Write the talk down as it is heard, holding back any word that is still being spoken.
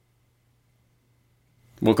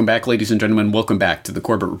Welcome back, ladies and gentlemen. Welcome back to the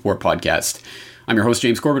Corbett Report podcast. I'm your host,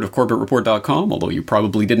 James Corbett of CorbettReport.com, although you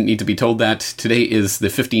probably didn't need to be told that. Today is the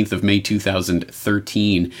 15th of May,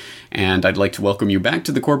 2013, and I'd like to welcome you back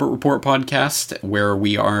to the Corbett Report podcast, where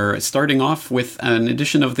we are starting off with an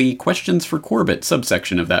edition of the Questions for Corbett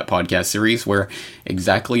subsection of that podcast series, where,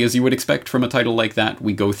 exactly as you would expect from a title like that,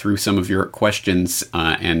 we go through some of your questions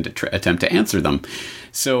and attempt to answer them.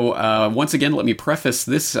 So, once again, let me preface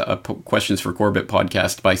this Questions for Corbett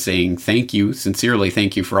podcast by saying sincerely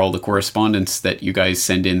thank you for all the correspondence that you guys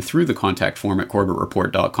send in through the contact form at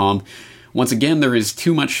CorbettReport.com. Once again, there is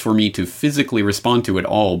too much for me to physically respond to it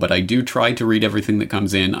all, but I do try to read everything that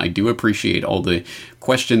comes in. I do appreciate all the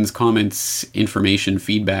questions, comments, information,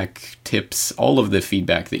 feedback, tips. All of the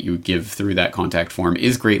feedback that you give through that contact form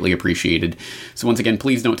is greatly appreciated. So once again,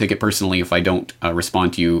 please don't take it personally if I don't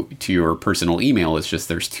respond to your personal email. It's just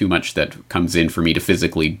there's too much that comes in for me to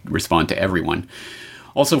physically respond to everyone.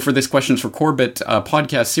 Also, for this Questions for Corbett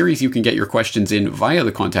podcast series, you can get your questions in via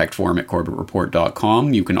the contact form at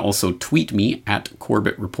CorbettReport.com. You can also tweet me at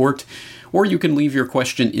CorbettReport, or you can leave your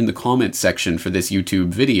question in the comments section for this YouTube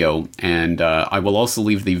video. And I will also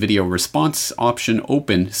leave the video response option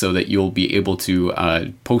open so that you'll be able to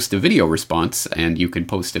post a video response, and you can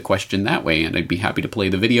post a question that way. And I'd be happy to play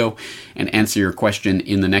the video and answer your question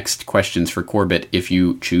in the next Questions for Corbett if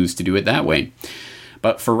you choose to do it that way.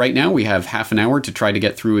 But for right now, we have half an hour to try to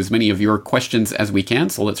get through as many of your questions as we can,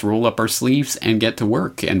 so let's roll up our sleeves and get to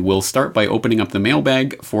work. And we'll start by opening up the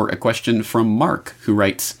mailbag for a question from Mark, who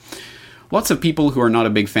writes, "Lots of people who are not a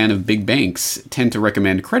big fan of big banks tend to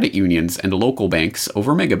recommend credit unions and local banks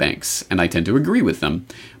over mega banks, and I tend to agree with them.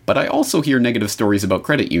 But I also hear negative stories about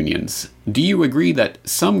credit unions. Do you agree that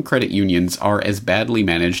some credit unions are as badly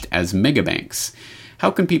managed as mega banks? How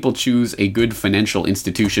can people choose a good financial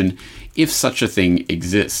institution if such a thing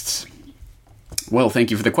exists?" Well, thank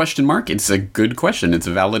you for the question, Mark. It's a good question. It's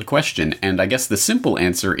a valid question. And I guess the simple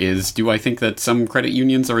answer is, do I think that some credit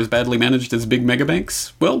unions are as badly managed as big mega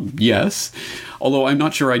banks? Well, yes. Although I'm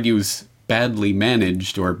not sure I'd use badly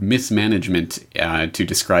managed or mismanagement to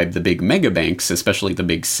describe the big mega banks, especially the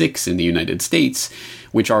big six in the United States,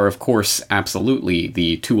 which are, of course, absolutely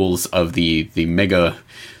the tools of the mega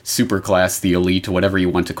superclass, the elite, whatever you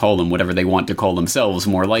want to call them, whatever they want to call themselves,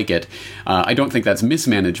 more like it. I don't think that's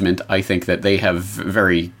mismanagement. I think that they have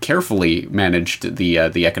very carefully managed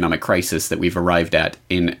the economic crisis that we've arrived at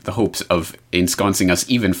in the hopes of ensconcing us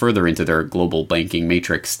even further into their global banking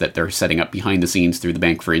matrix that they're setting up behind the scenes through the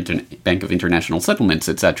Bank of International Settlements,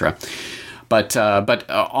 etc. But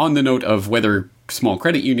on the note of whether small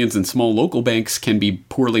credit unions and small local banks can be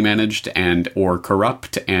poorly managed and or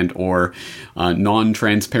corrupt and or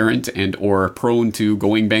non-transparent and or prone to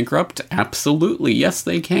going bankrupt, absolutely, yes,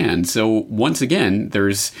 they can. So once again,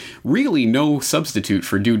 there's really no substitute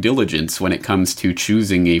for due diligence when it comes to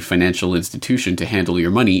choosing a financial institution to handle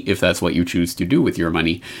your money, if that's what you choose to do with your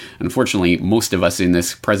money. Unfortunately, most of us in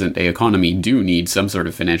this present-day economy do need some sort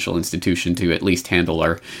of financial institution to at least handle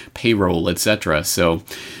our payroll, etc.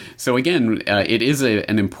 So again, it is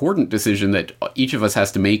an important decision that each of us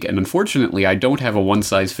has to make, and unfortunately, I don't have a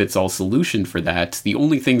one-size-fits-all solution for that. The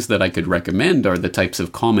only things that I could recommend are the types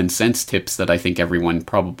of common sense tips that I think everyone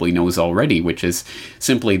probably knows already, which is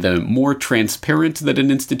simply the more transparent that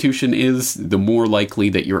an institution is, the more likely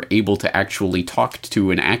that you're able to actually talk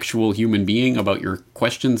to an actual human being about your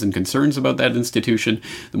questions and concerns about that institution,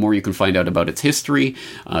 the more you can find out about its history,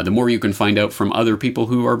 the more you can find out from other people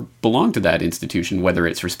who belong to that institution, whether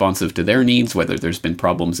it's responsive to their needs, whether there's been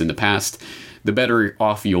problems in the past, the better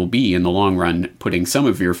off you'll be in the long run putting some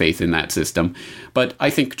of your faith in that system. But I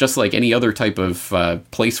think just like any other type of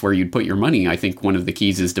place where you'd put your money, I think one of the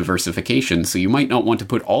keys is diversification. So you might not want to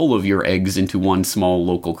put all of your eggs into one small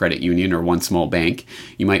local credit union or one small bank.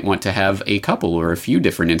 You might want to have a couple or a few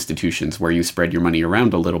different institutions where you spread your money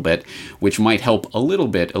around a little bit, which might help a little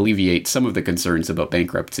bit alleviate some of the concerns about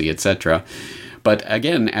bankruptcy, etc. But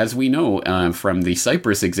again, as we know from the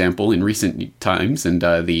Cyprus example in recent times and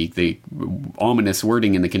the ominous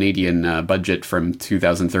wording in the Canadian budget from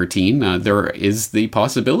 2013, there is the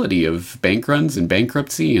possibility of bank runs and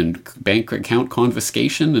bankruptcy and bank account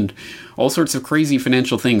confiscation and all sorts of crazy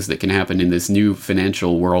financial things that can happen in this new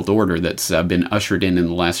financial world order that's been ushered in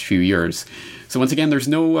the last few years. So once again, there's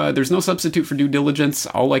no substitute for due diligence.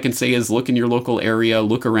 All I can say is look in your local area,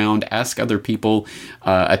 look around, ask other people,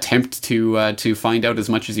 attempt to find out as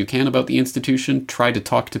much as you can about the institution. Try to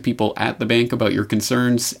talk to people at the bank about your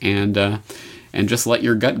concerns, and just let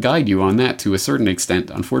your gut guide you on that to a certain extent.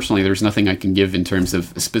 Unfortunately, there's nothing I can give in terms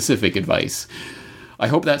of specific advice. I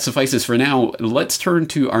hope that suffices for now. Let's turn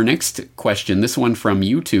to our next question. This one from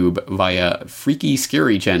YouTube via Freaky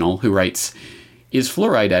Scary Channel, who writes, is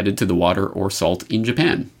fluoride added to the water or salt in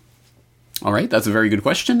Japan? All right, that's a very good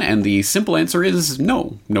question, and the simple answer is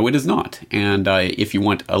no. No, it is not. And if you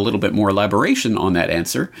want a little bit more elaboration on that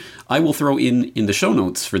answer, I will throw in the show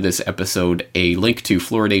notes for this episode a link to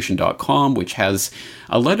fluoridation.com, which has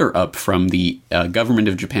a letter up from the government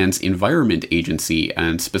of Japan's Environment Agency,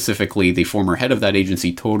 and specifically the former head of that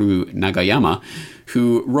agency, Toru Nagayama,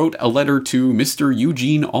 who wrote a letter to Mr.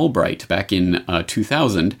 Eugene Albright back in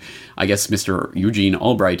 2000. I guess Mr. Eugene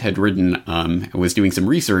Albright had was doing some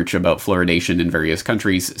research about fluoridation in various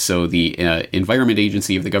countries, so the Environment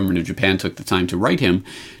Agency of the government of Japan took the time to write him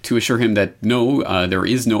to assure him that no, there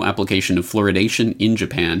is no application of fluoridation in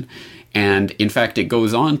Japan. And in fact, it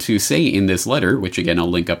goes on to say in this letter, which again I'll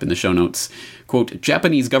link up in the show notes, quote,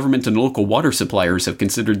 Japanese government and local water suppliers have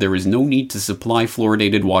considered there is no need to supply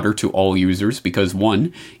fluoridated water to all users because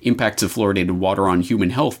 1, impacts of fluoridated water on human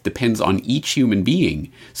health depends on each human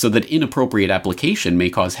being, so that inappropriate application may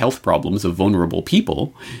cause health problems of vulnerable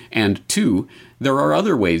people, and 2, there are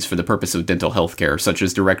other ways for the purpose of dental health care, such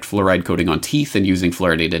as direct fluoride coating on teeth and using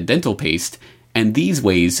fluoridated dental paste, and these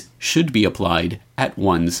ways should be applied at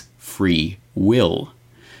one's free will.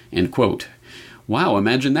 End quote. Wow,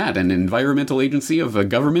 imagine that, an environmental agency of a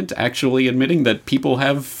government actually admitting that people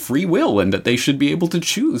have free will and that they should be able to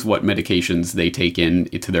choose what medications they take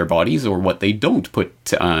into their bodies or what they don't put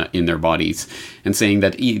in their bodies, and saying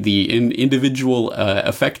that the individual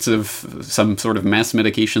effects of some sort of mass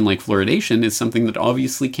medication like fluoridation is something that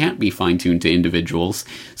obviously can't be fine-tuned to individuals,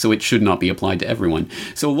 so it should not be applied to everyone.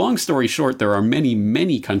 So long story short, there are many,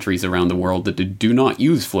 many countries around the world that do not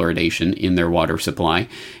use fluoridation in their water supply,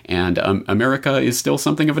 and America is still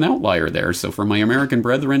something of an outlier there. So for my American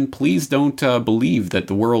brethren, please don't believe that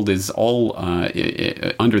the world is all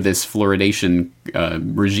under this fluoridation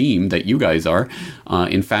regime that you guys are.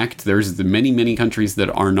 In fact, there's many, many countries that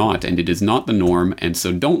are not, and it is not the norm. And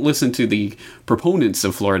so don't listen to the proponents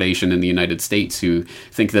of fluoridation in the United States who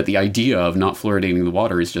think that the idea of not fluoridating the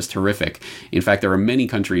water is just horrific. In fact, there are many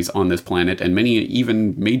countries on this planet and many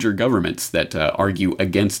even major governments that argue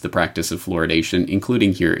against the practice of fluoridation,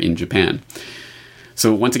 including here in Japan.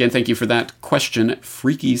 So once again, thank you for that question,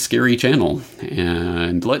 Freaky Scary Channel.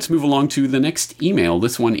 And let's move along to the next email,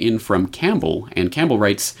 this one in from Campbell. And Campbell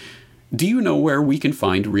writes, do you know where we can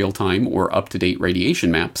find real-time or up-to-date radiation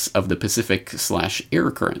maps of the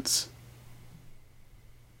Pacific/air currents?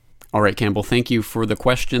 All right, Campbell, thank you for the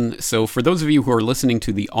question. So for those of you who are listening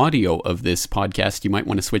to the audio of this podcast, you might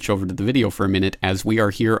want to switch over to the video for a minute, as we are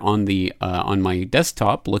here on the on my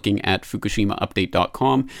desktop looking at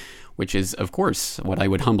FukushimaUpdate.com, which is, of course, what I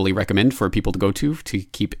would humbly recommend for people to go to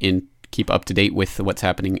keep up to date with what's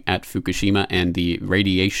happening at Fukushima and the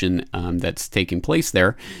radiation that's taking place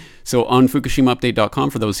there. So on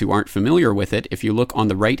FukushimaUpdate.com, for those who aren't familiar with it, if you look on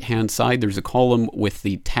the right-hand side, there's a column with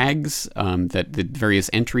the tags that the various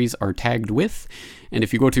entries are tagged with. And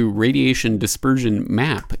if you go to Radiation Dispersion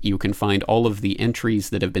Map, you can find all of the entries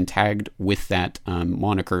that have been tagged with that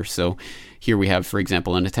moniker. So here we have, for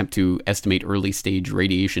example, an attempt to estimate early-stage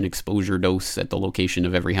radiation exposure dose at the location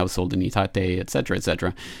of every household in Itate, etc.,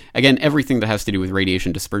 etc. Again, everything that has to do with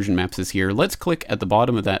radiation dispersion maps is here. Let's click at the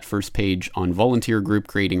bottom of that first page on Volunteer Group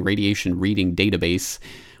Creating Radiation Reading Database,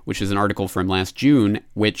 which is an article from last June,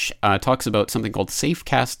 which talks about something called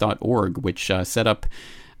safecast.org, which set up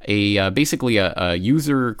basically a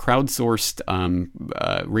user crowdsourced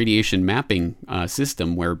radiation mapping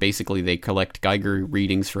system where basically they collect Geiger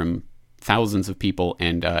readings from thousands of people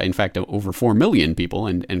and in fact over 4 million people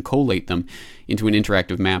and collate them into an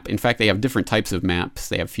interactive map. In fact, they have different types of maps.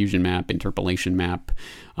 They have fusion map, interpolation map,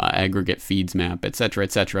 aggregate feeds map, etc.,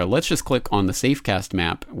 etc. Let's just click on the Safecast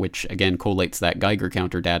map, which again collates that Geiger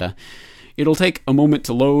counter data. It'll take a moment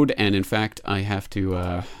to load, and in fact I have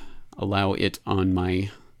to allow it on my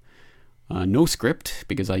NoScript,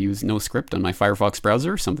 because I use NoScript on my Firefox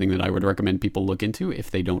browser, something that I would recommend people look into if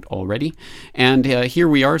they don't already. And here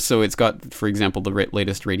we are. So it's got, for example, the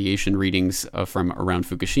latest radiation readings from around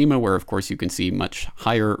Fukushima, where of course you can see much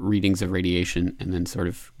higher readings of radiation and then sort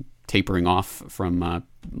of tapering off from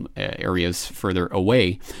areas further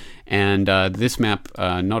away. And this map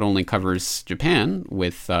not only covers Japan,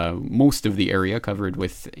 with most of the area covered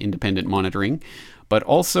with independent monitoring, but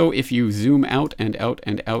also, if you zoom out and out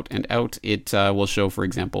and out and out, it will show, for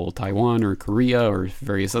example, Taiwan or Korea or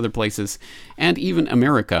various other places, and even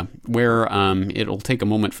America, where it'll take a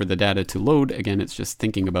moment for the data to load. Again, it's just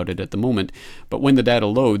thinking about it at the moment. But when the data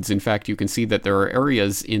loads, in fact, you can see that there are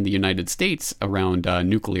areas in the United States around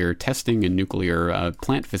nuclear testing and nuclear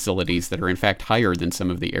plant facilities that are, in fact, higher than some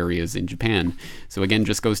of the areas in Japan. So again,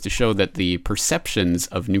 just goes to show that the perceptions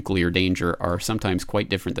of nuclear danger are sometimes quite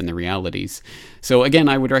different than the realities. So again,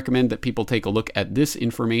 I would recommend that people take a look at this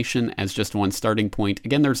information as just one starting point.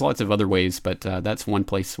 Again, there's lots of other ways, but that's one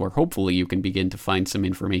place where hopefully you can begin to find some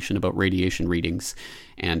information about radiation readings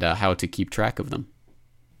and how to keep track of them.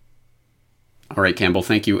 All right, Campbell,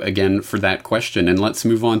 thank you again for that question. And let's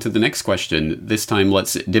move on to the next question. This time,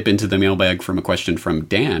 let's dip into the mailbag from a question from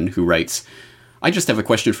Dan, who writes, I just have a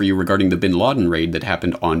question for you regarding the bin Laden raid that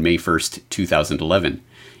happened on May 1st, 2011.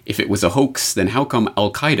 If it was a hoax, then how come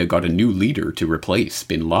Al-Qaeda got a new leader to replace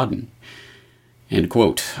bin Laden? End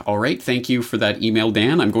quote. All right, thank you for that email,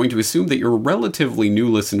 Dan. I'm going to assume that you're a relatively new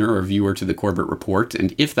listener or viewer to the Corbett Report,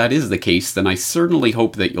 and if that is the case, then I certainly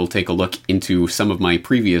hope that you'll take a look into some of my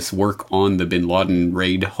previous work on the bin Laden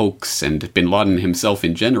raid hoax and bin Laden himself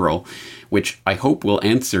in general, which I hope will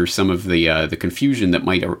answer some of the confusion that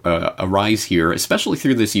might arise here, especially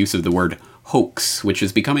through this use of the word hoax, which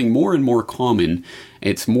is becoming more and more common.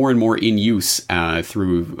 It's more and more in use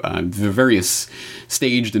through the various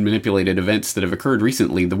staged and manipulated events that have occurred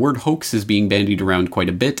recently. The word hoax is being bandied around quite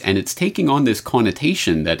a bit, and it's taking on this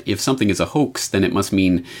connotation that if something is a hoax, then it must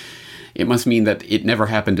mean that it never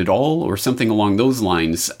happened at all, or something along those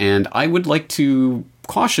lines. And I would like to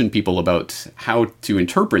caution people about how to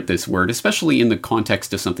interpret this word, especially in the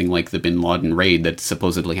context of something like the bin Laden raid that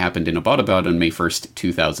supposedly happened in Abbottabad on May 1st,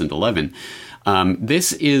 2011.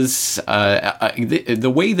 This is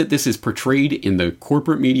the way that this is portrayed in the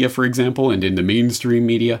corporate media, for example, and in the mainstream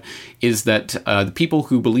media, is that the people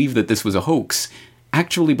who believe that this was a hoax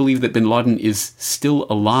actually believe that bin Laden is still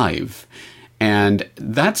alive. And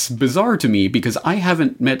that's bizarre to me because I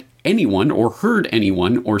haven't met anyone or heard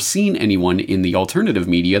anyone or seen anyone in the alternative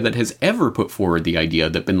media that has ever put forward the idea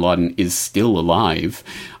that bin Laden is still alive.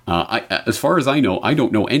 As far as I know, I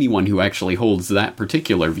don't know anyone who actually holds that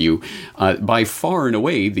particular view. By far and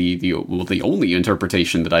away, the only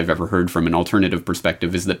interpretation that I've ever heard from an alternative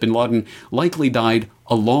perspective is that bin Laden likely died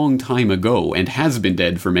a long time ago and has been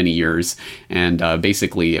dead for many years. And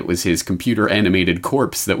basically, it was his computer-animated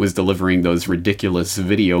corpse that was delivering those ridiculous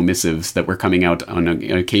video missives that were coming out on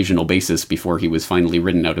an occasional basis before he was finally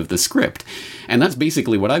written out of the script. And that's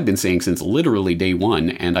basically what I've been saying since literally day one.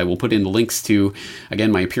 And I will put in links to,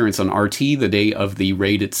 again, my appearance on RT the day of the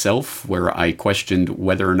raid itself, where I questioned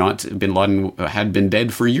whether or not bin Laden had been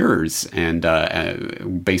dead for years, and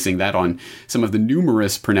basing that on some of the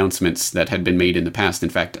numerous pronouncements that had been made in the past. In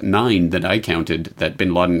fact, 9 that I counted that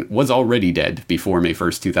bin Laden was already dead before May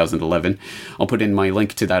 1st, 2011. I'll put in my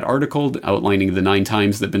link to that article outlining the 9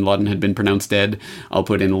 times that bin Laden had been pronounced dead. I'll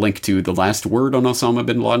put in a link to the last word on Osama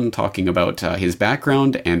bin Laden, talking about his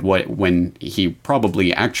background and when he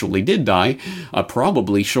probably actually did die,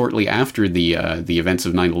 probably shortly after the events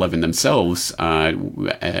of 9/11 themselves.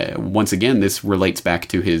 Once again, this relates back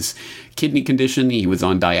to his kidney condition. He was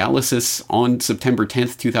on dialysis on September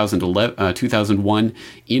 10th, 2001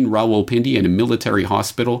 in Rawalpindi in a military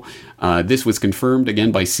hospital. This was confirmed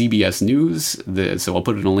again by CBS News, so I'll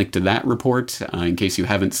put in a link to that report in case you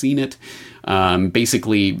haven't seen it.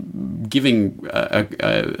 Basically giving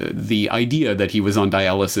the idea that he was on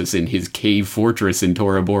dialysis in his cave fortress in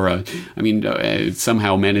Tora Bora. I mean,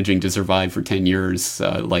 somehow managing to survive for 10 years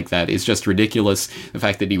like that is just ridiculous. The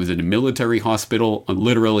fact that he was in a military hospital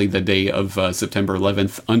literally the day of September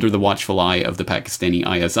 11th under the watchful eye of the Pakistani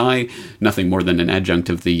ISI, nothing more than an adjunct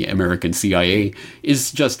of the American CIA,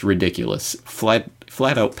 is just ridiculous. Flat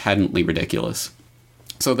out patently ridiculous.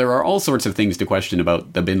 So there are all sorts of things to question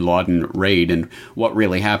about the bin Laden raid and what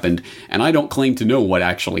really happened. And I don't claim to know what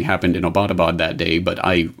actually happened in Abbottabad that day, but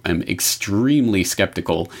I am extremely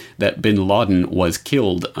skeptical that bin Laden was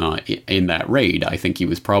killed in that raid. I think he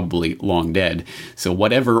was probably long dead. So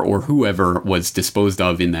whatever or whoever was disposed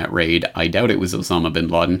of in that raid, I doubt it was Osama bin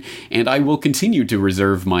Laden. And I will continue to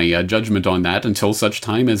reserve my judgment on that until such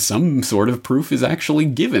time as some sort of proof is actually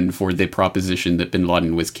given for the proposition that bin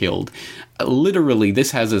Laden was killed. Literally,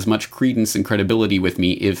 this has as much credence and credibility with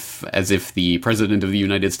me as if the President of the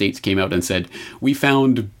United States came out and said, "We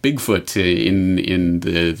found Bigfoot in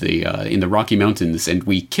the Rocky Mountains, and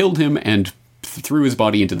we killed him and threw his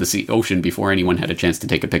body into the ocean before anyone had a chance to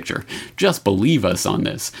take a picture. Just believe us on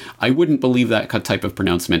this. I wouldn't believe that type of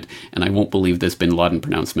pronouncement, and I won't believe this bin Laden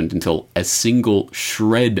pronouncement until a single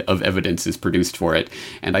shred of evidence is produced for it.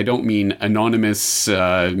 And I don't mean anonymous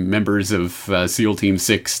members of SEAL Team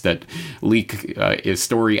 6 that leak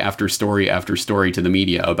story after story after story to the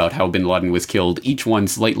media about how bin Laden was killed, each one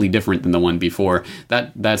slightly different than the one before.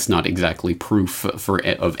 That's not exactly proof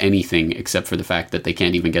of anything except for the fact that they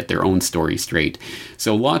can't even get their own story straight.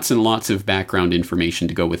 So lots and lots of background information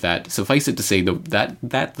to go with that. Suffice it to say, though,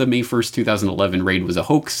 that the May 1st, 2011 raid was a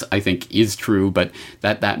hoax, I think is true, but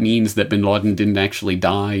that means that bin Laden didn't actually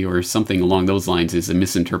die or something along those lines is a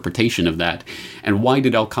misinterpretation of that. And why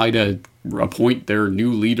did Al-Qaeda appoint their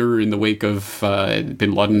new leader in the wake of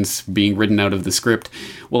bin Laden's being written out of the script?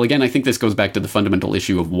 Well, again, I think this goes back to the fundamental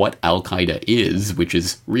issue of what Al-Qaeda is, which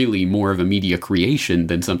is really more of a media creation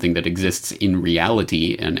than something that exists in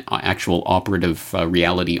reality, an actual operative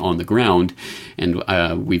reality on the ground. And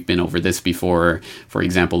we've been over this before. For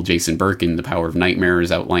example, Jason Burke in The Power of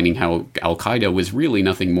Nightmares outlining how Al-Qaeda was really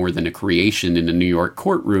nothing more than a creation in a New York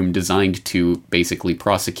courtroom designed to basically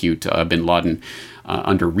prosecute bin Laden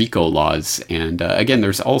under RICO laws. And again,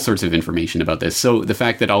 there's all sorts of information about this. So the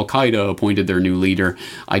fact that Al-Qaeda appointed their new leader,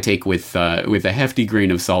 I take with a hefty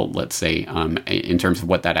grain of salt, let's say, in terms of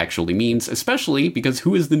what that actually means, especially because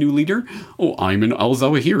who is the new leader? Oh, Ayman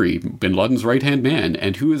al-Zawahiri, bin Laden's right-hand man.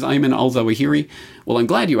 And who is Ayman al-Zawahiri? Well, I'm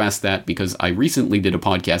glad you asked that because I recently did a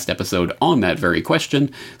podcast episode on that very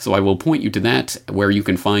question, so I will point you to that, where you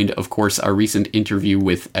can find, of course, our recent interview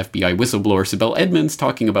with FBI whistleblower Sibel Edmonds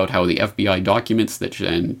talking about how the FBI documents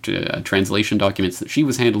and translation documents that she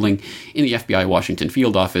was handling in the FBI Washington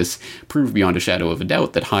field office proved beyond a shadow of a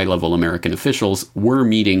doubt that high-level American officials were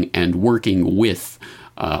meeting and working with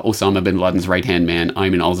Osama bin Laden's right-hand man,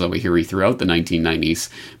 Ayman al-Zawahiri, throughout the 1990s,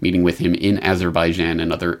 meeting with him in Azerbaijan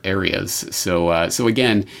and other areas. So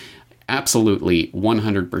again, absolutely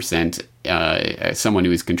 100% someone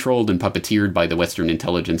who is controlled and puppeteered by the Western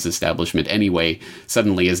intelligence establishment anyway,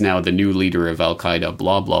 suddenly is now the new leader of Al-Qaeda,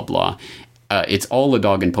 blah, blah, blah. It's all a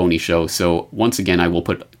dog and pony show, so once again, I will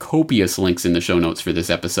put copious links in the show notes for this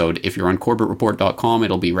episode. If you're on CorbettReport.com,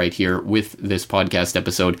 it'll be right here with this podcast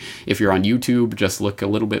episode. If you're on YouTube, just look a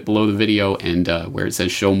little bit below the video, and where it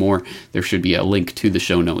says show more, there should be a link to the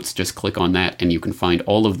show notes. Just click on that, and you can find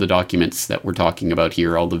all of the documents that we're talking about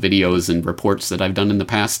here, all the videos and reports that I've done in the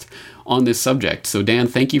past on this subject. So Dan,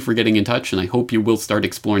 thank you for getting in touch, and I hope you will start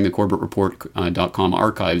exploring the CorbettReport.com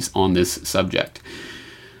archives on this subject.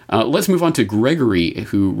 Let's move on to Gregory,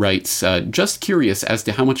 who writes, just curious as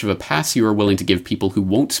to how much of a pass you are willing to give people who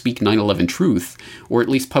won't speak 9/11 truth, or at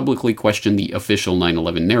least publicly question the official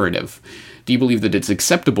 9/11 narrative. Do you believe that it's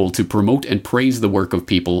acceptable to promote and praise the work of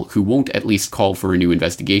people who won't at least call for a new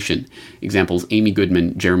investigation? Examples: Amy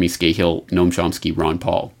Goodman, Jeremy Scahill, Noam Chomsky, Ron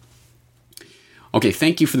Paul. Okay,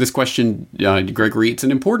 thank you for this question, Gregory. It's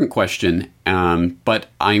an important question, but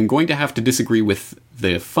I'm going to have to disagree with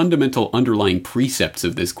the fundamental underlying precepts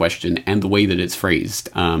of this question and the way that it's phrased.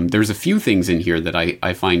 There's a few things in here that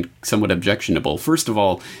I find somewhat objectionable. First of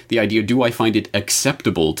all, the idea, do I find it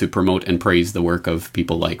acceptable to promote and praise the work of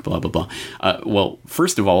people like blah, blah, blah? Well,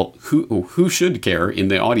 first of all, who should care in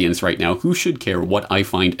the audience right now? Who should care what I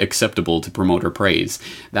find acceptable to promote or praise?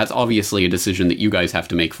 That's obviously a decision that you guys have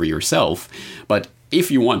to make for yourself. But if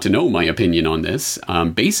you want to know my opinion on this,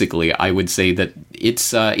 basically, I would say that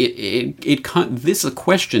this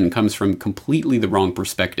question comes from completely the wrong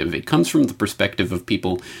perspective. It comes from the perspective of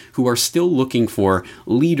people who are still looking for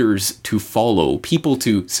leaders to follow, people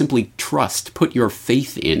to simply trust, put your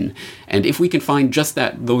faith in. And if we can find just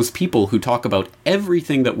those people who talk about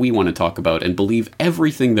everything that we want to talk about and believe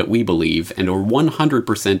everything that we believe and are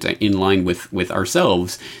 100% in line with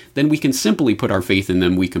ourselves, then we can simply put our faith in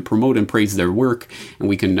them. We can promote and praise their work, and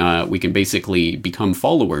we can basically become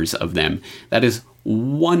followers of them. That is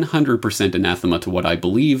 100% anathema to what I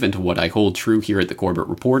believe and to what I hold true here at the Corbett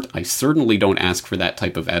Report. I certainly don't ask for that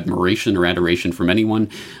type of admiration or adoration from anyone.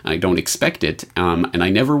 I don't expect it, and I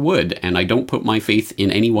never would, and I don't put my faith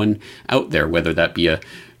in anyone out there, whether that be a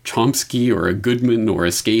Chomsky or a Goodman or a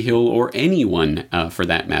Scahill or anyone for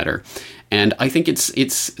that matter. And I think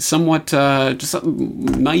it's somewhat just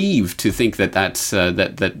naive to think that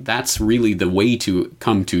that's really the way to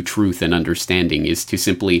come to truth and understanding, is to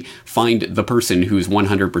simply find the person who's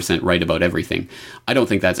 100% right about everything. I don't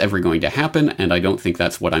think that's ever going to happen, and I don't think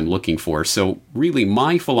that's what I'm looking for. So really,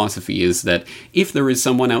 my philosophy is that if there is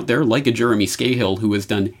someone out there like a Jeremy Scahill who has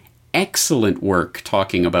done excellent work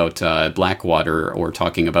talking about Blackwater or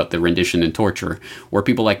talking about the rendition and torture, or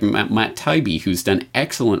people like Matt Taibbi, who's done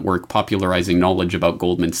excellent work popularizing knowledge about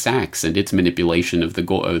Goldman Sachs and its manipulation of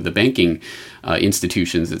the banking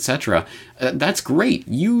institutions, etc. That's great.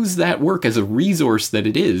 Use that work as a resource that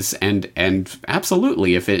it is, and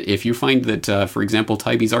absolutely, if you find that, for example,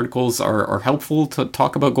 Taibbi's articles are helpful to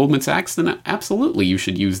talk about Goldman Sachs, then absolutely you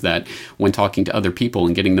should use that when talking to other people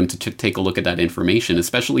and getting them to take a look at that information,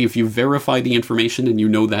 especially if you verify the information and you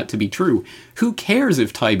know that to be true. Who cares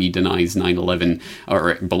if Taibbi denies 9/11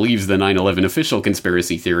 or believes the 9/11 official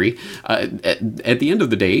conspiracy theory? At the end of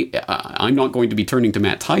the day, I'm not going to be turning to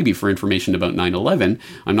Matt Taibbi for information about 9/11.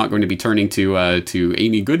 I'm not going to be turning to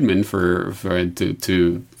Amy Goodman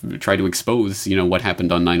to try to expose, what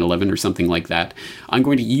happened on 9/11 or something like that. I'm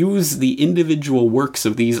going to use the individual works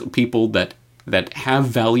of these people that have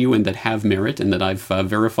value and that have merit and that I've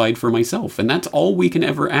verified for myself. And that's all we can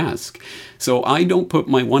ever ask. So I don't put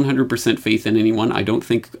my 100% faith in anyone. I don't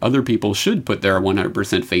think other people should put their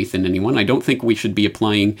 100% faith in anyone. I don't think we should be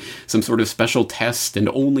applying some sort of special test, and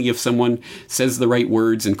only if someone says the right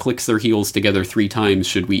words and clicks their heels together 3 times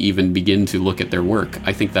should we even begin to look at their work.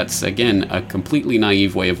 I think that's, again, a completely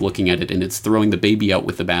naive way of looking at it, and it's throwing the baby out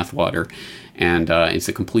with the bathwater. And it's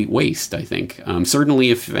a complete waste, I think.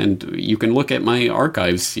 Certainly, and you can look at my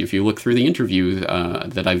archives, if you look through the interviews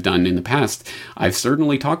that I've done in the past, I've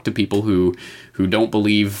certainly talked to people who don't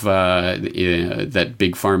believe that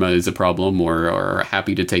Big Pharma is a problem, or are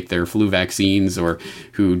happy to take their flu vaccines, or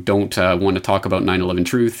who don't want to talk about 9/11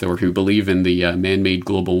 truth, or who believe in the man-made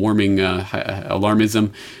global warming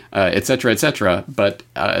alarmism, etc., etc. But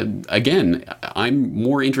again, I'm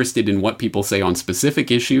more interested in what people say on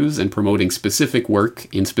specific issues and promoting specific work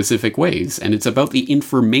in specific ways. And it's about the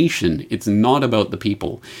information. It's not about the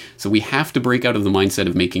people. So we have to break out of the mindset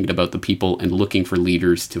of making it about the people and looking for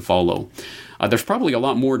leaders to follow. There's probably a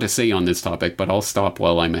lot more to say on this topic, but I'll stop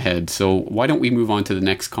while I'm ahead. So why don't we move on to the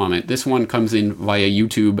next comment? This one comes in via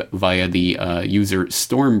YouTube via the user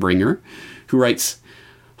Stormbringer, who writes,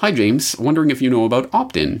 "Hi James, wondering if you know about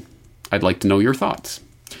opt-in. I'd like to know your thoughts."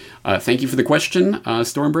 Thank you for the question,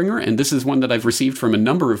 Stormbringer, and this is one that I've received from a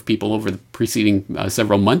number of people over the preceding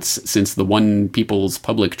several months since the One People's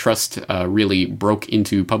Public Trust really broke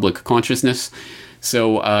into public consciousness.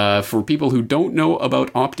 So for people who don't know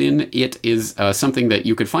about opt-in, it is something that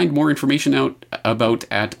you could find more information out about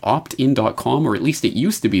at optin.com, or at least it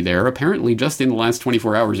used to be there. Apparently, just in the last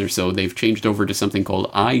 24 hours or so, they've changed over to something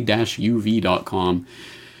called i-uv.com.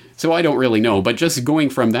 So I don't really know, but just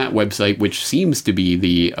going from that website, which seems to be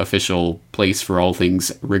the official place for all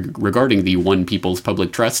things regarding the One People's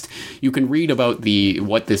Public Trust, you can read about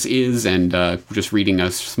what this is, and just reading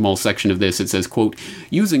a small section of this, it says, quote,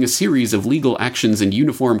 "Using a series of legal actions and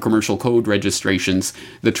uniform commercial code registrations,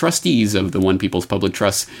 the trustees of the One People's Public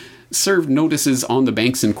Trust served notices on the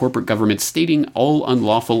banks and corporate governments stating all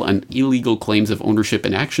unlawful and illegal claims of ownership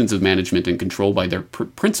and actions of management and control by their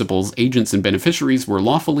principals, agents, and beneficiaries were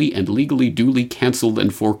lawfully and legally duly cancelled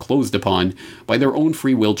and foreclosed upon by their own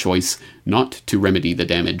free will choice, not to remedy the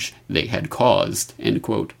damage they had caused." End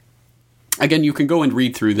quote. Again, you can go and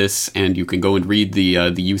read through this, and you can go and read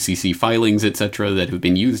the UCC filings, etc., that have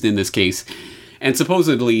been used in this case. And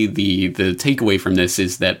supposedly the takeaway from this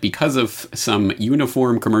is that because of some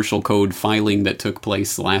uniform commercial code filing that took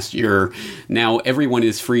place last year, now everyone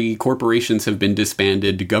is free, corporations have been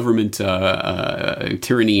disbanded, government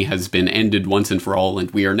tyranny has been ended once and for all, and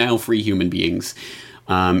we are now free human beings.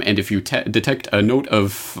 And if you detect a note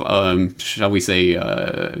of, shall we say,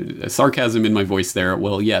 sarcasm in my voice there,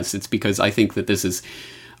 well, yes, it's because I think that this is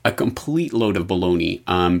a complete load of baloney,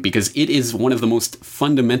 because it is one of the most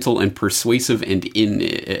fundamental and persuasive and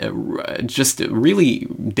just really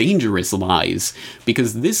dangerous lies.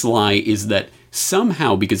 Because this lie is that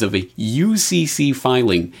somehow, because of a UCC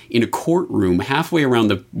filing in a courtroom halfway around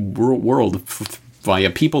the world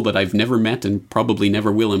via people that I've never met and probably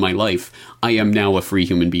never will in my life, I am now a free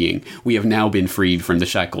human being. We have now been freed from the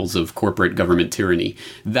shackles of corporate government tyranny.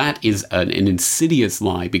 That is an insidious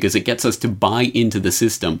lie, because it gets us to buy into the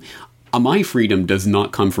system. My freedom does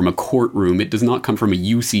not come from a courtroom. It does not come from a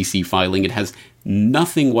UCC filing. It has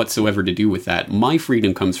nothing whatsoever to do with that. My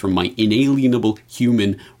freedom comes from my inalienable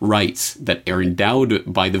human rights that are endowed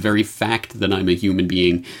by the very fact that I'm a human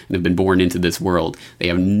being and have been born into this world. They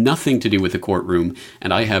have nothing to do with the courtroom,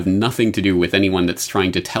 and I have nothing to do with anyone that's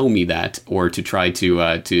trying to tell me that, or to try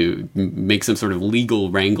to make some sort of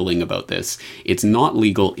legal wrangling about this. It's not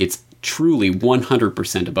legal. It's truly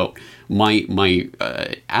 100% about my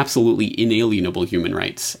absolutely inalienable human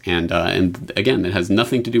rights. And again, it has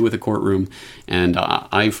nothing to do with a courtroom. And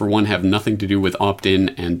I, for one, have nothing to do with opt-in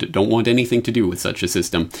and don't want anything to do with such a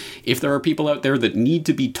system. If there are people out there that need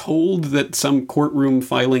to be told that some courtroom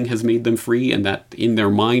filing has made them free and that in their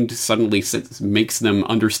mind suddenly makes them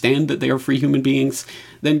understand that they are free human beings,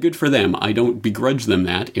 then good for them. I don't begrudge them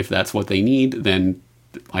that. If that's what they need, then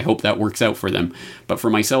I hope that works out for them. But for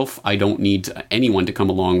myself, I don't need anyone to come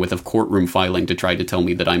along with a courtroom filing to try to tell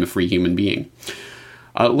me that I'm a free human being.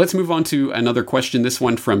 Let's move on to another question. This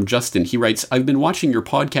one from Justin. He writes, I've been watching your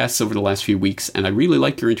podcasts over the last few weeks, and I really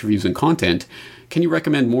like your interviews and content. Can you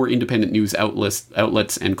recommend more independent news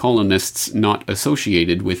outlets and columnists not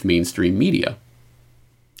associated with mainstream media?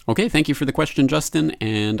 Okay, thank you for the question, Justin,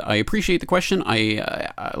 and I appreciate the question.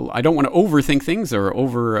 I don't want to overthink things or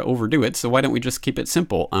overdo it, so why don't we just keep it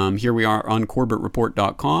simple? Here we are on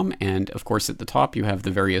CorbettReport.com, and of course at the top you have the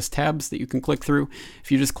various tabs that you can click through.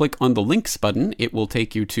 If you just click on the links button, it will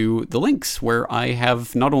take you to the links where I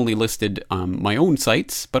have not only listed my own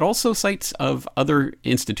sites, but also sites of other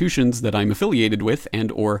institutions that I'm affiliated with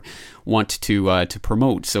and or want to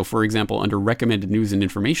promote. So for example, under recommended news and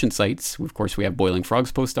information sites, of course we have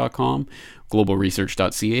BoilingFrogsPost.com,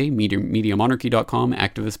 globalresearch.ca, MediaMonarchy.com,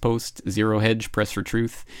 Activist Post, Zero Hedge, Press for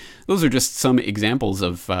Truth. Those are just some examples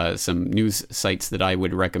of some news sites that I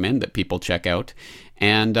would recommend that people check out.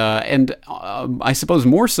 And I suppose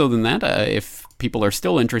more so than that, if people are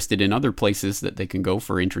still interested in other places that they can go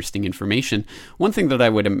for interesting information, one thing that I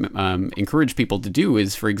would encourage people to do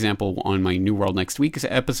is, for example, on my New World Next Week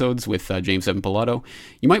episodes with James Evan Pilato,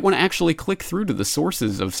 you might want to actually click through to the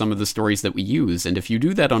sources of some of the stories that we use. And if you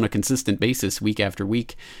do that on a consistent basis week after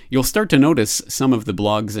week, you'll start to notice some of the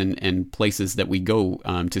blogs and places that we go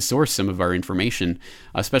to source some of our information,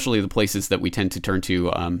 especially the places that we tend to turn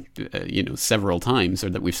to several times, or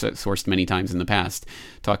that we've sourced many times in the past,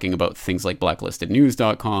 talking about things like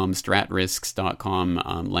blacklistednews.com,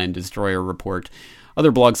 stratrisks.com, Land Destroyer Report,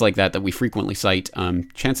 other blogs like that we frequently cite.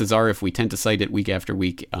 Chances are, if we tend to cite it week after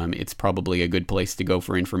week, it's probably a good place to go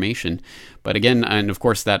for information. But again, and of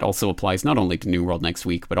course that also applies not only to New World Next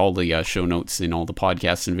Week, but all the show notes in all the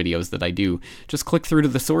podcasts and videos that I do. Just click through to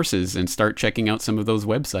the sources and start checking out some of those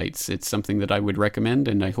websites. It's something that I would recommend,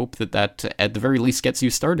 and I hope that at the very least gets you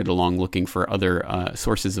started along looking for other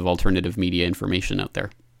sources of alternative media information out there.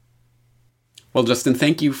 Well, Justin,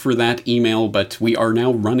 thank you for that email, but we are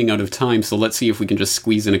now running out of time, so let's see if we can just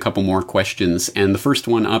squeeze in a couple more questions. And the first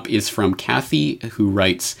one up is from Kathy, who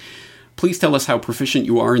writes, please tell us how proficient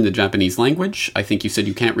you are in the Japanese language. I think you said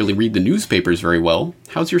you can't really read the newspapers very well.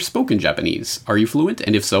 How's your spoken Japanese? Are you fluent?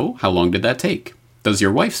 And if so, how long did that take? Does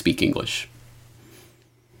your wife speak English?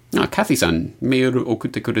 Kathy さん、メール送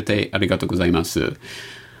ってくれてありがとうございます。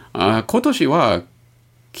今年は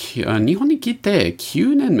日本に来て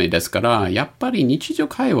9年目ですから、やっぱり日常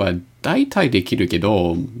会話大体できるけ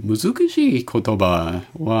ど、難しい言葉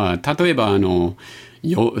は、例えば政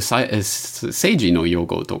治の用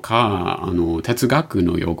語とか、哲学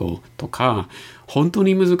の用語とか、本当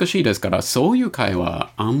に難しいですから、そういう会話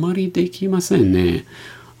あんまりできませんね。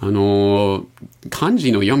漢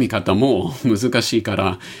字の読み方も難しいか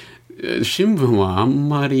ら、新聞はあん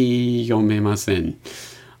まり読めません。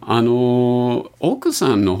奥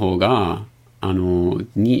さんの方が、2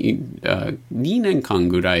年間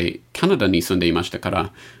ぐらいカナダに住んでいましたか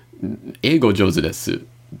ら、英語上手です。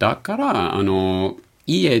だから、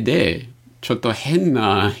家でちょっと変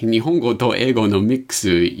な日本語と英語のミック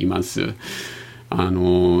スいます。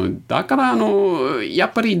だから、や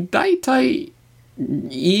っぱり大体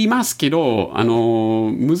言いますけど、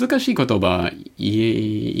難しい言葉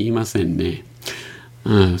言いませんね。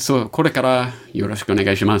そう、これからよろしくお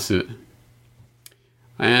願いします。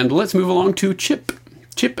And let's move along to Chip.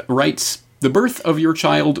 Chip writes, the birth of your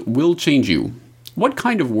child will change you. What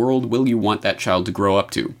kind of world will you want that child to grow up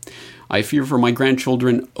to? I fear for my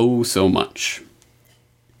grandchildren oh so much.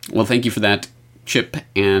 Well, thank you for that, Chip.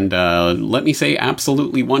 And let me say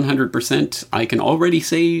absolutely 100%. I can already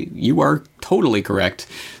say you are totally correct.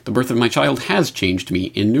 The birth of my child has changed me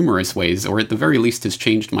in numerous ways, or at the very least has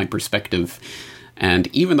changed my perspective. And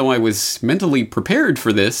even though I was mentally prepared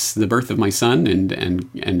for this, the birth of my son,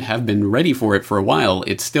 and have been ready for it for a while,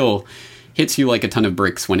 it still hits you like a ton of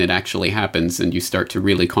bricks when it actually happens, and you start to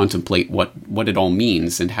really contemplate what it all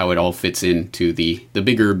means and how it all fits into the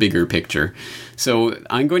bigger picture. So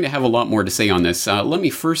I'm going to have a lot more to say on this. Let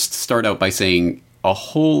me first start out by saying a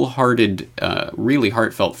wholehearted, really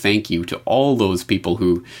heartfelt thank you to all those people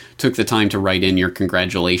who took the time to write in your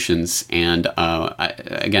congratulations. And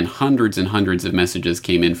again, hundreds and hundreds of messages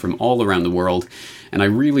came in from all around the world. And I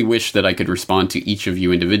really wish that I could respond to each of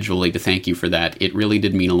you individually to thank you for that. It really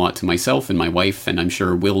did mean a lot to myself and my wife, and I'm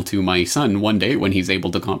sure will to my son one day when he's able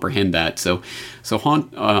to comprehend that. So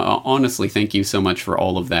honestly, thank you so much for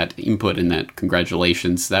all of that input and that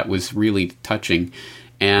congratulations. That was really touching.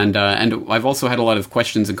 And I've also had a lot of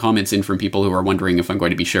questions and comments in from people who are wondering if I'm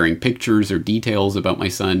going to be sharing pictures or details about my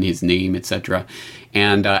son, his name, etc.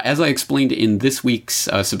 And as I explained in this week's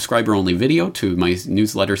subscriber-only video to my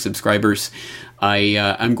newsletter subscribers,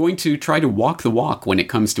 I'm going to try to walk the walk when it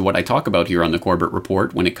comes to what I talk about here on the Corbett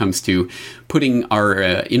Report, when it comes to putting our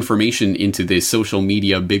information into the social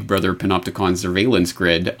media Big Brother Panopticon surveillance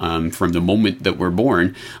grid from the moment that we're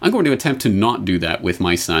born. I'm going to attempt to not do that with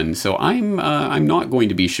my son. So I'm not going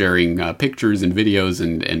to be sharing pictures and videos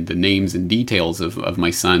and the names and details of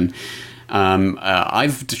my son.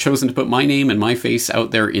 I've chosen to put my name and my face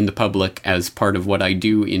out there in the public as part of what I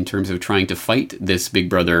do in terms of trying to fight this Big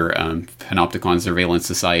Brother Panopticon surveillance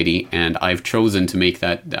society, and I've chosen to make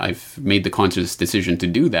that, I've made the conscious decision to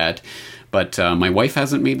do that, but my wife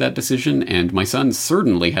hasn't made that decision, and my son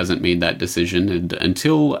certainly hasn't made that decision,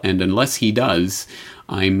 and unless he does,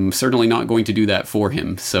 I'm certainly not going to do that for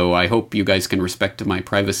him. So I hope you guys can respect my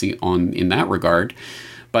privacy in that regard.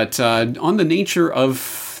 But on the nature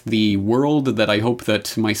of the world that I hope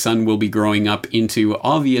that my son will be growing up into,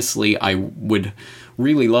 obviously I would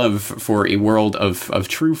really love for a world of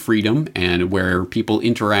true freedom and where people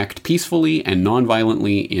interact peacefully and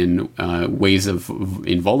non-violently in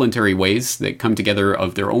voluntary ways that come together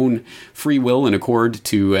of their own free will and accord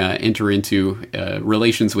to enter into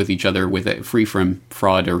relations with each other free from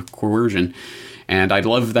fraud or coercion. And I'd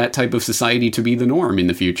love that type of society to be the norm in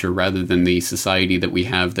the future, rather than the society that we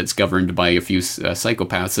have that's governed by a few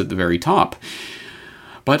psychopaths at the very top.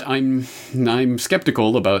 But I'm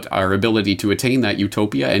skeptical about our ability to attain that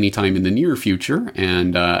utopia anytime in the near future.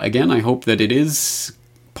 And again, I hope that it is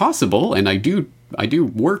possible, and I do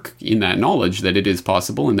work in that knowledge that it is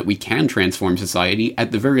possible and that we can transform society,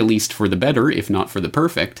 at the very least for the better, if not for the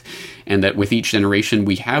perfect, and that with each generation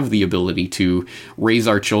we have the ability to raise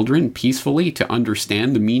our children peacefully, to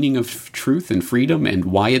understand the meaning of truth and freedom and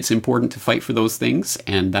why it's important to fight for those things.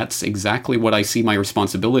 And that's exactly what I see my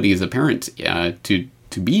responsibility as a parent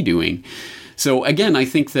to be doing. So again, I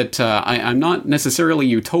think that I'm not necessarily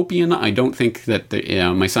utopian. I don't think that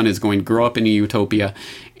my son is going to grow up in a utopia,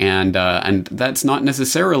 and that's not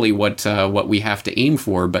necessarily what we have to aim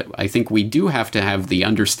for. But I think we do have to have the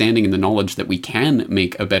understanding and the knowledge that we can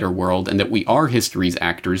make a better world, and that we are history's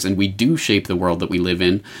actors, and we do shape the world that we live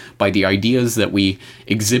in by the ideas that we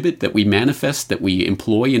exhibit, that we manifest, that we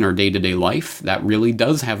employ in our day-to-day life. That really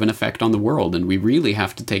does have an effect on the world, and we really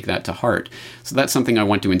have to take that to heart. So that's something I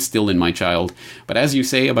want to instill in my child. But as you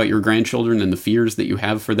say about your grandchildren and the fears that you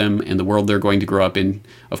have for them and the world they're going to grow up in,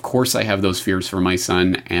 of course I have those fears for my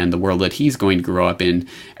son and the world that he's going to grow up in,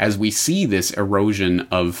 as we see this erosion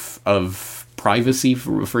of privacy,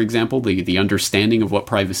 for example, the understanding of what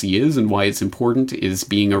privacy is and why it's important is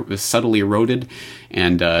being subtly eroded,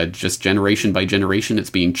 and just generation by generation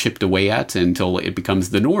it's being chipped away at until it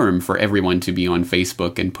becomes the norm for everyone to be on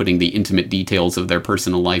Facebook and putting the intimate details of their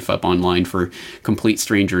personal life up online for complete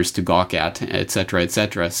strangers to gawk at, etc.,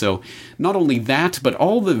 etc. So not only that, but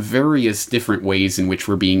all the various different ways in which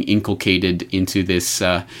we're being inculcated into this,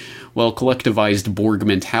 collectivized Borg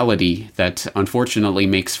mentality that unfortunately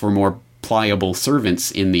makes for more pliable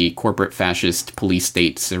servants in the corporate fascist police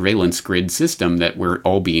state surveillance grid system that we're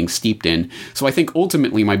all being steeped in. So I think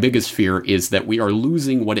ultimately my biggest fear is that we are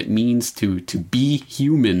losing what it means to be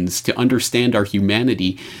humans, to understand our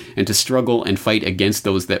humanity, and to struggle and fight against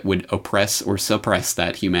those that would oppress or suppress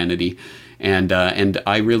that humanity. And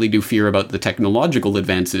I really do fear about the technological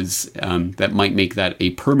advances that might make that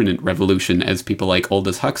a permanent revolution, as people like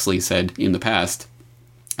Aldous Huxley said in the past.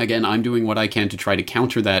 Again, I'm doing what I can to try to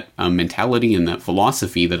counter that mentality and that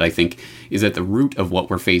philosophy that I think is at the root of what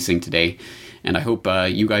we're facing today. And I hope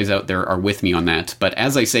you guys out there are with me on that. But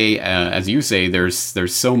as I say, as you say,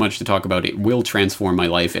 there's so much to talk about. It will transform my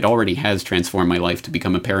life. It already has transformed my life to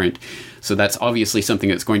become a parent. So that's obviously something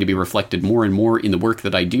that's going to be reflected more and more in the work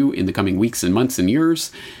that I do in the coming weeks and months and years,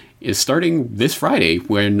 is starting this Friday,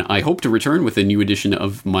 when I hope to return with a new edition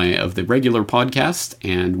of the regular podcast,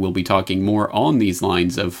 and we'll be talking more on these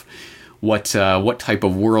lines of what type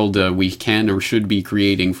of world we can or should be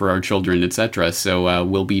creating for our children, etc. So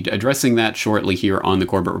we'll be addressing that shortly here on the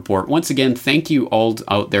Corbett Report. Once again, thank you all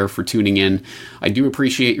out there for tuning in. I do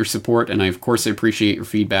appreciate your support, and I, of course, appreciate your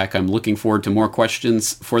feedback. I'm looking forward to more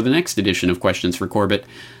questions for the next edition of Questions for Corbett.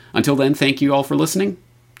 Until then, thank you all for listening.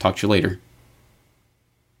 Talk to you later.